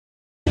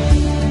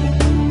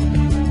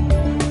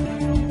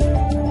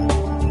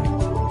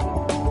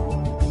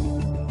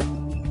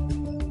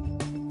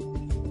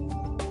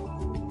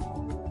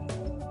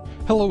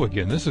Hello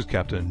again, this is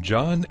Captain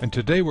John, and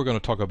today we're going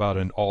to talk about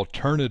an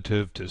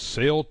alternative to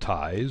sail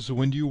ties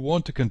when you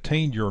want to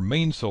contain your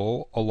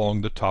mainsail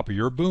along the top of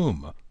your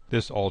boom.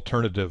 This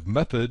alternative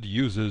method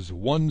uses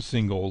one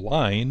single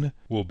line,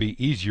 will be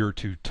easier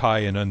to tie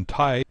and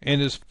untie, and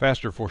is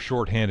faster for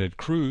short-handed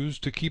crews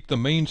to keep the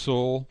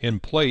mainsail in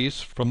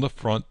place from the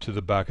front to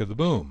the back of the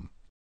boom.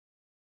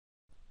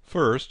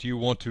 First, you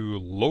want to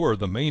lower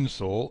the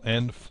mainsail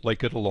and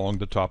flake it along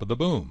the top of the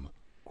boom.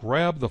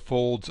 Grab the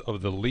folds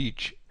of the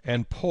leech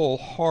and pull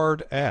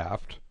hard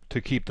aft to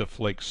keep the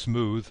flake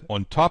smooth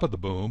on top of the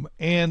boom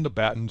and the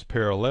battens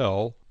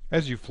parallel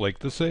as you flake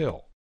the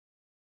sail.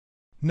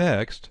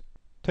 Next,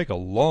 take a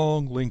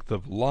long length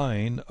of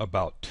line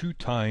about 2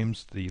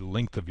 times the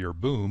length of your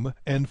boom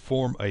and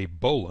form a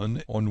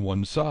bowline on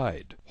one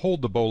side.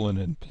 Hold the bowline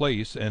in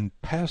place and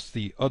pass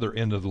the other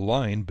end of the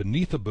line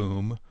beneath the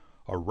boom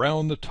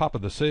around the top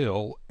of the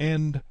sail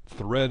and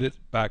thread it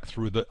back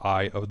through the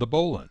eye of the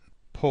bowline.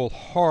 Pull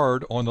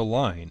hard on the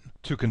line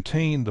to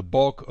contain the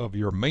bulk of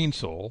your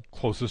mainsail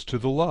closest to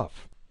the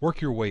luff.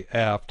 Work your way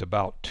aft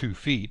about 2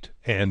 feet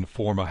and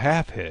form a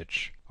half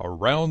hitch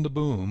around the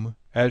boom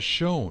as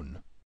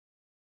shown.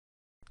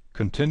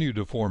 Continue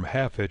to form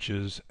half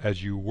hitches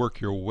as you work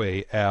your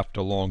way aft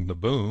along the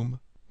boom.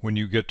 When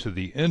you get to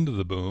the end of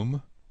the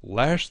boom,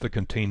 lash the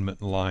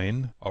containment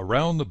line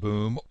around the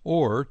boom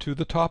or to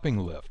the topping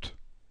lift.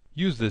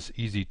 Use this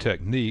easy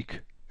technique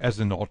as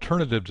an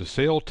alternative to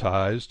sail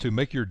ties to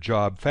make your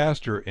job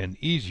faster and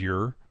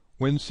easier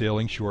when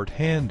sailing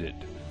short-handed.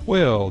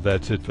 Well,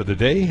 that's it for the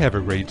day. Have a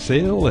great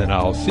sail, and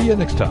I'll see you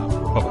next time.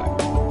 Bye-bye.